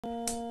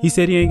He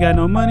said he ain't got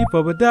no money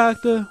for a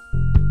doctor.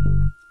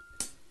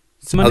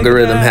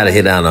 Algorithm had a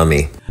hit out on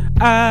me.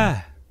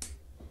 I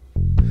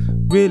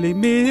really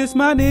miss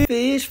my nigga.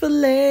 Fish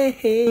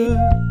fillet.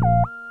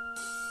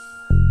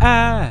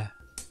 I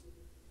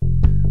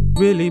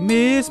really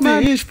miss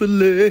my Fish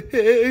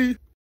fillet.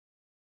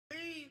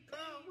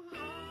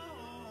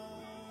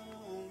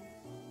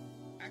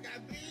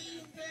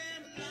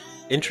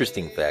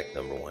 Interesting fact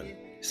number one.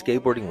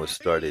 Skateboarding was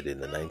started in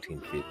the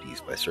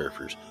 1950s by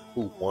surfers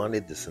who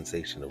wanted the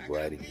sensation of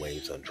riding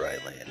waves on dry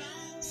land.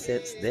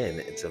 Since then,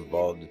 it's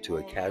evolved into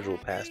a casual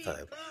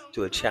pastime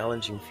to a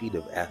challenging feat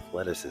of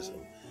athleticism.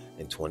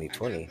 In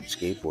 2020,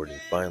 skateboarding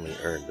finally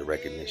earned the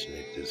recognition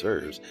it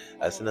deserves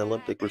as an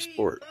Olympic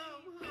sport.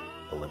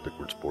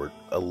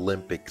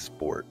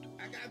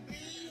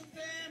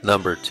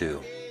 Number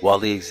 2. While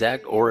the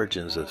exact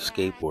origins of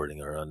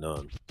skateboarding are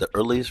unknown, the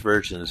earliest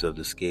versions of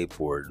the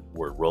skateboard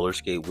were roller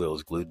skate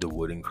wheels glued to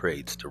wooden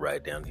crates to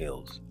ride down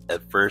hills.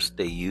 At first,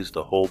 they used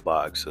a whole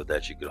box so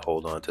that you could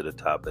hold on to the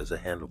top as a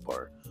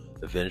handlebar.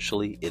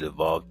 Eventually, it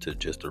evolved to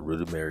just a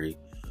rudimentary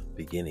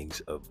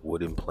beginnings of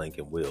wooden plank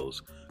and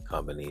wheels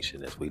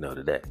combination as we know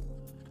today.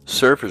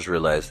 Surfers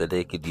realized that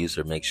they could use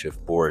their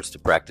makeshift boards to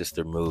practice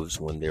their moves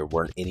when there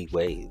weren't any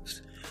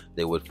waves.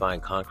 They would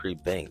find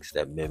concrete banks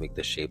that mimicked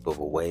the shape of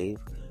a wave.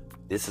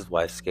 This is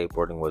why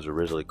skateboarding was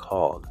originally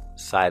called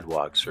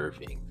sidewalk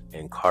surfing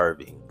and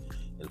carving.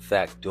 In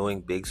fact,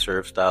 doing big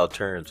surf-style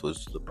turns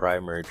was the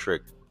primary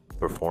trick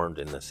performed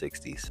in the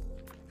 60s.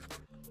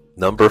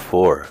 Number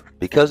 4.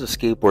 Because the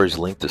skateboard is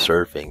linked to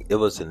surfing, it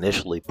was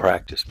initially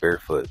practiced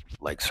barefoot,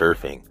 like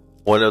surfing.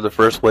 One of the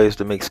first ways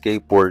to make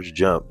skateboards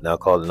jump, now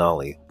called an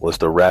ollie, was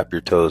to wrap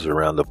your toes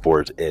around the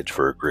board's edge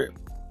for a grip,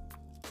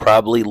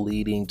 probably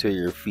leading to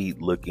your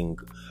feet looking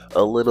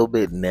a little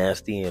bit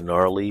nasty and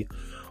gnarly,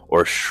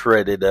 or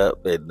shredded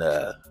up and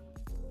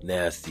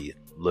nasty,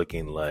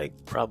 looking like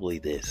probably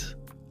this.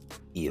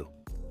 Ew.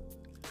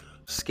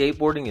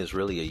 Skateboarding is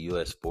really a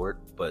U.S.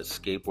 sport, but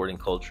skateboarding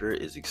culture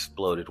is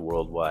exploded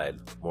worldwide.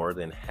 More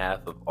than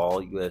half of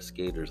all U.S.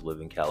 skaters live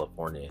in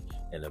California,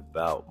 and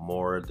about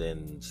more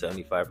than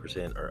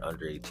 75% are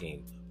under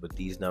 18. With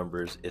these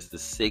numbers, it's the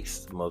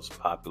 6th most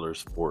popular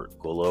sport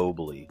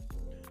globally,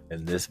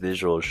 and this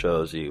visual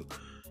shows you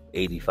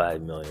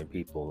 85 million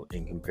people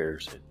in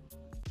comparison.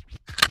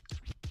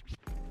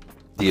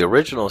 The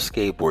original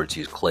skateboards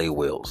used clay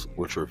wheels,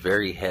 which were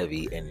very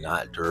heavy and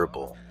not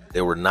durable.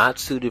 They were not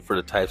suited for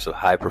the types of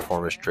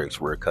high-performance tricks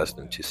we're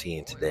accustomed to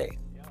seeing today.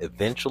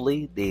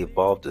 Eventually, they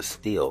evolved to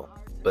steel,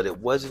 but it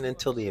wasn't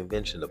until the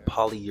invention of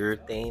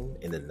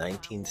polyurethane in the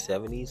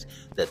 1970s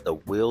that the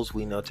wheels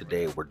we know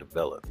today were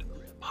developed.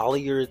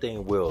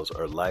 Polyurethane wheels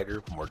are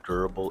lighter, more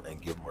durable,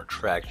 and give more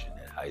traction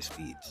at high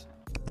speeds.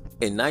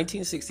 In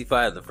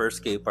 1965, the first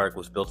skate park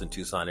was built in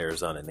Tucson,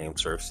 Arizona, named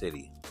Surf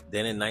City.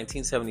 Then in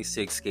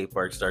 1976, skate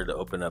parks started to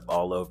open up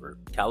all over.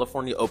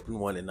 California opened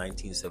one in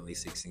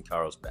 1976 in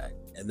Carlsbad,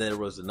 and then there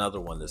was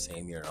another one the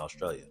same year in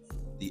Australia.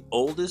 The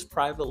oldest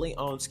privately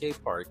owned skate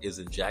park is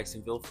in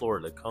Jacksonville,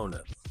 Florida,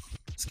 Kona.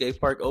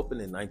 Skate park opened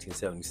in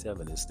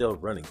 1977 and is still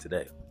running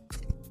today.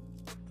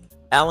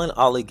 Alan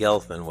Ollie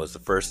Gelfand was the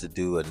first to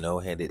do a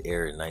no-handed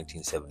air in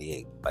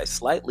 1978 by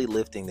slightly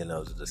lifting the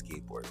nose of the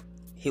skateboard.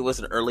 He was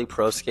an early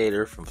pro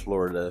skater from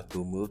Florida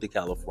who moved to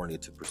California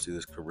to pursue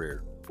his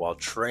career. While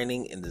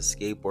training in the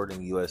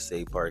Skateboarding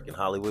USA Park in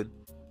Hollywood,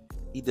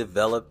 he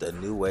developed a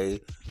new way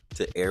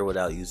to air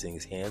without using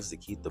his hands to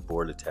keep the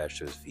board attached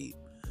to his feet.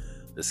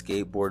 The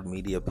skateboard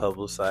media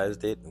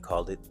publicized it and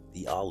called it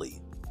the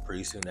Ollie.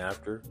 Pretty soon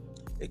after,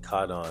 it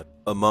caught on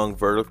among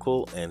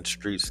vertical and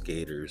street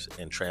skaters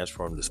and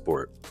transformed the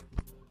sport.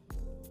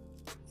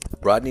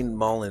 Rodney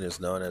Mullen is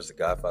known as the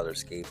godfather of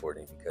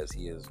skateboarding because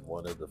he is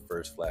one of the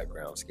first flat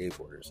ground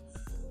skateboarders.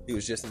 He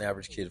was just an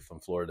average kid from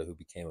Florida who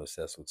became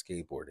obsessed with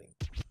skateboarding.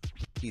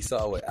 He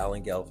saw what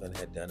Alan Gelfand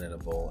had done in a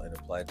bowl and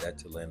applied that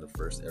to land the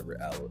first ever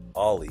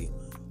ollie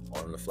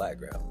on the flat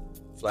ground.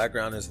 Flat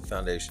ground is the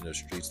foundation of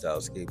street style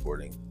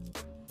skateboarding,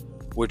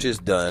 which is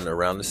done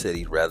around the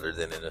city rather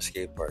than in a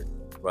skate park.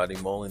 Rodney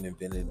Mullen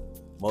invented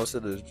most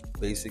of the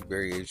basic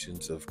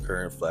variations of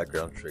current flat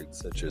ground tricks,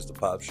 such as the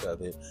pop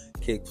shove it,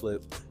 kick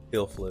flip,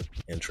 hill flip,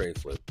 and tray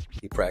flip.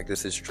 He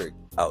practiced his trick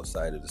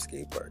outside of the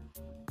skate park.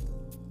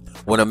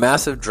 When a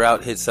massive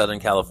drought hit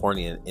Southern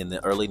California in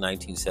the early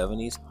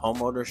 1970s,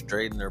 homeowners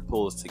drained their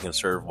pools to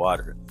conserve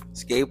water.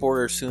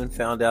 Skateboarders soon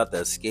found out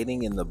that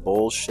skating in the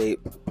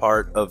bowl-shaped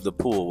part of the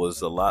pool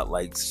was a lot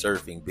like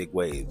surfing big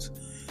waves,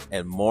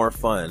 and more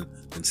fun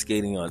than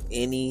skating on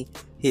any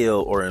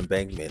hill or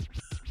embankment.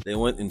 They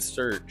went in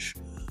search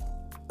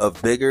of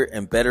bigger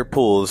and better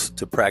pools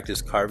to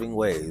practice carving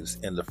waves,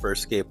 and the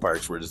first skate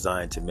parks were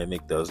designed to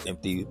mimic those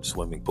empty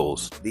swimming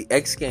pools. The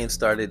X Games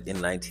started in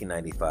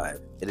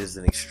 1995. It is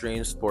an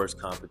extreme sports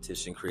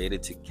competition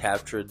created to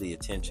capture the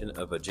attention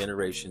of a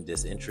generation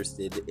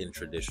disinterested in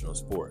traditional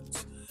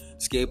sports.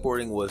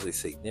 Skateboarding was a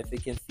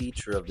significant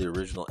feature of the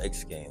original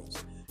X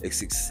Games. It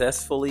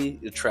successfully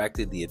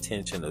attracted the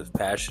attention of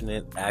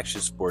passionate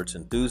action sports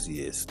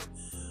enthusiasts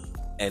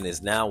and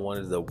is now one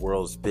of the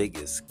world's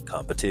biggest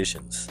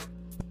competitions.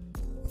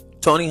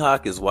 Tony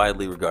Hawk is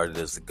widely regarded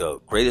as the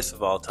GOAT, greatest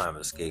of all time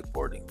in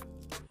skateboarding.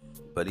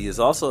 But he has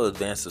also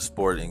advanced the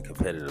sport in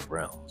competitive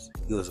realms.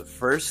 He was the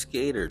first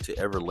skater to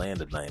ever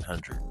land a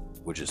 900,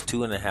 which is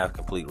 2.5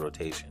 complete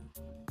rotation.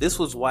 This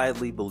was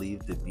widely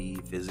believed to be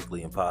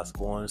physically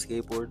impossible on a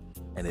skateboard,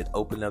 and it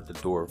opened up the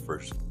door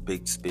for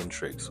big spin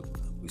tricks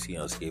we see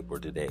on a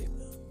skateboard today.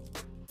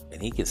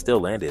 And he can still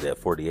land it at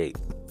 48.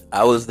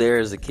 I was there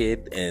as a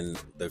kid, and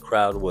the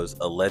crowd was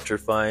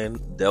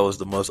electrifying. That was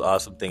the most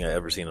awesome thing I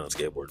ever seen on a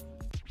skateboard.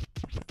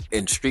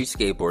 In street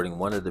skateboarding,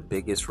 one of the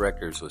biggest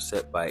records was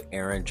set by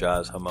Aaron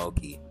Jaws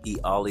Hamoki. He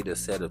ollied a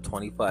set of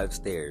 25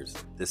 stairs.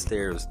 This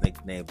stair was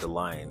nicknamed the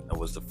Lion and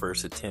was the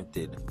first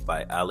attempted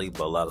by Ali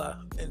Balala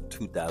in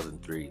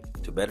 2003.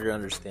 To better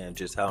understand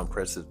just how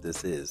impressive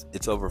this is,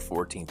 it's over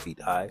 14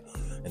 feet high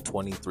and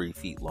 23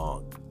 feet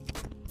long.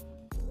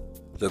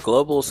 The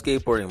global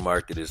skateboarding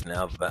market is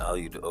now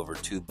valued at over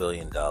 $2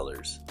 billion.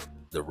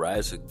 The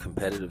rise of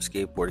competitive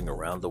skateboarding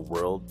around the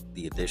world,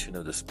 the addition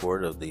of the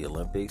sport of the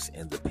Olympics,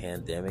 and the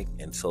pandemic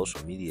and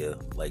social media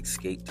like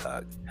Skate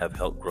Talk have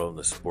helped grow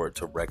the sport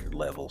to record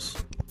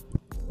levels.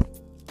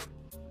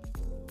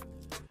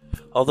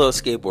 Although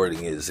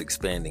skateboarding is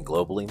expanding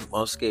globally,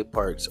 most skate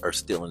parks are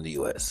still in the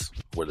US,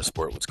 where the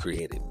sport was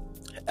created.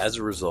 As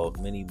a result,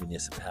 many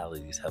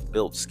municipalities have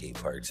built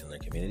skate parks in their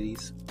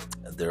communities,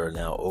 and there are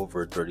now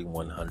over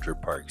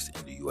 3,100 parks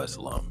in the US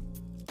alone.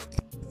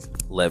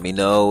 Let me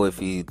know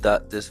if you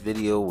thought this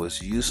video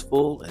was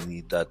useful and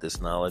you thought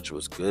this knowledge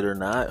was good or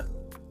not.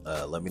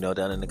 Let me know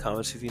down in the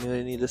comments if you knew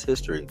any of this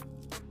history.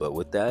 But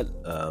with that,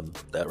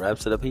 that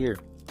wraps it up here.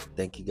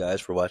 Thank you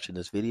guys for watching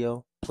this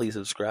video. Please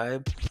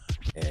subscribe,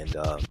 and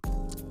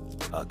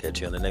I'll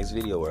catch you on the next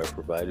video where I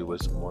provide you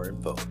with some more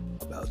info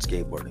about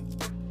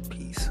skateboarding.